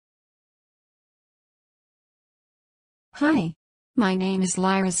Hi, my name is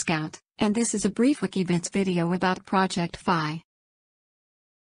Lyra Scout, and this is a brief Wikivids video about Project Fi.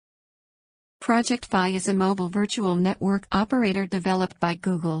 Project Fi is a mobile virtual network operator developed by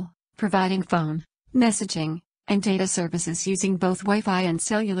Google, providing phone, messaging, and data services using both Wi-Fi and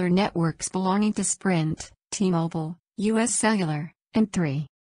cellular networks belonging to Sprint, T-Mobile, US Cellular, and 3.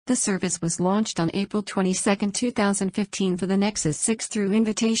 The service was launched on April 22, 2015 for the Nexus 6 through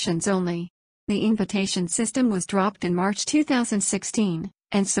invitations only. The invitation system was dropped in March 2016,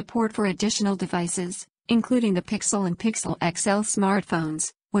 and support for additional devices, including the Pixel and Pixel XL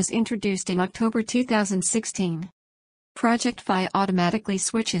smartphones, was introduced in October 2016. Project Fi automatically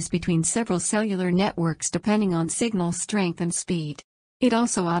switches between several cellular networks depending on signal strength and speed. It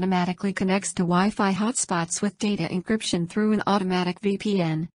also automatically connects to Wi-Fi hotspots with data encryption through an automatic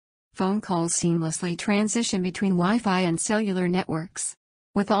VPN. Phone calls seamlessly transition between Wi-Fi and cellular networks.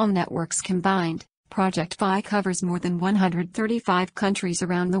 With all networks combined, Project Fi covers more than 135 countries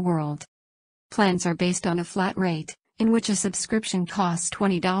around the world. Plans are based on a flat rate, in which a subscription costs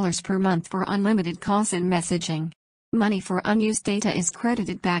 $20 per month for unlimited calls and messaging. Money for unused data is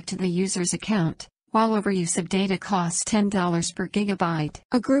credited back to the user's account, while overuse of data costs $10 per gigabyte.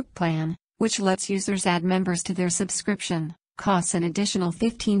 A group plan, which lets users add members to their subscription, costs an additional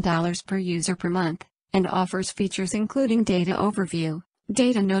 $15 per user per month, and offers features including data overview,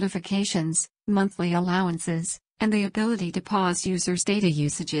 data notifications, monthly allowances, and the ability to pause users' data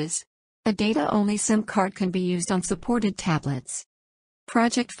usages. A data-only SIM card can be used on supported tablets.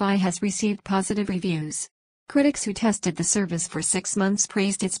 Project Fi has received positive reviews. Critics who tested the service for 6 months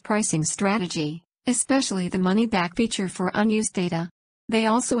praised its pricing strategy, especially the money-back feature for unused data. They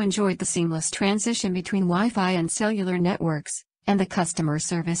also enjoyed the seamless transition between Wi-Fi and cellular networks, and the customer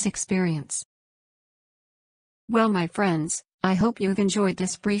service experience. Well, my friends, I hope you've enjoyed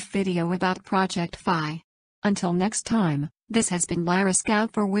this brief video about Project Fi. Until next time, this has been Lyra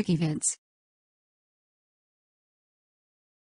Scout for Wikivids.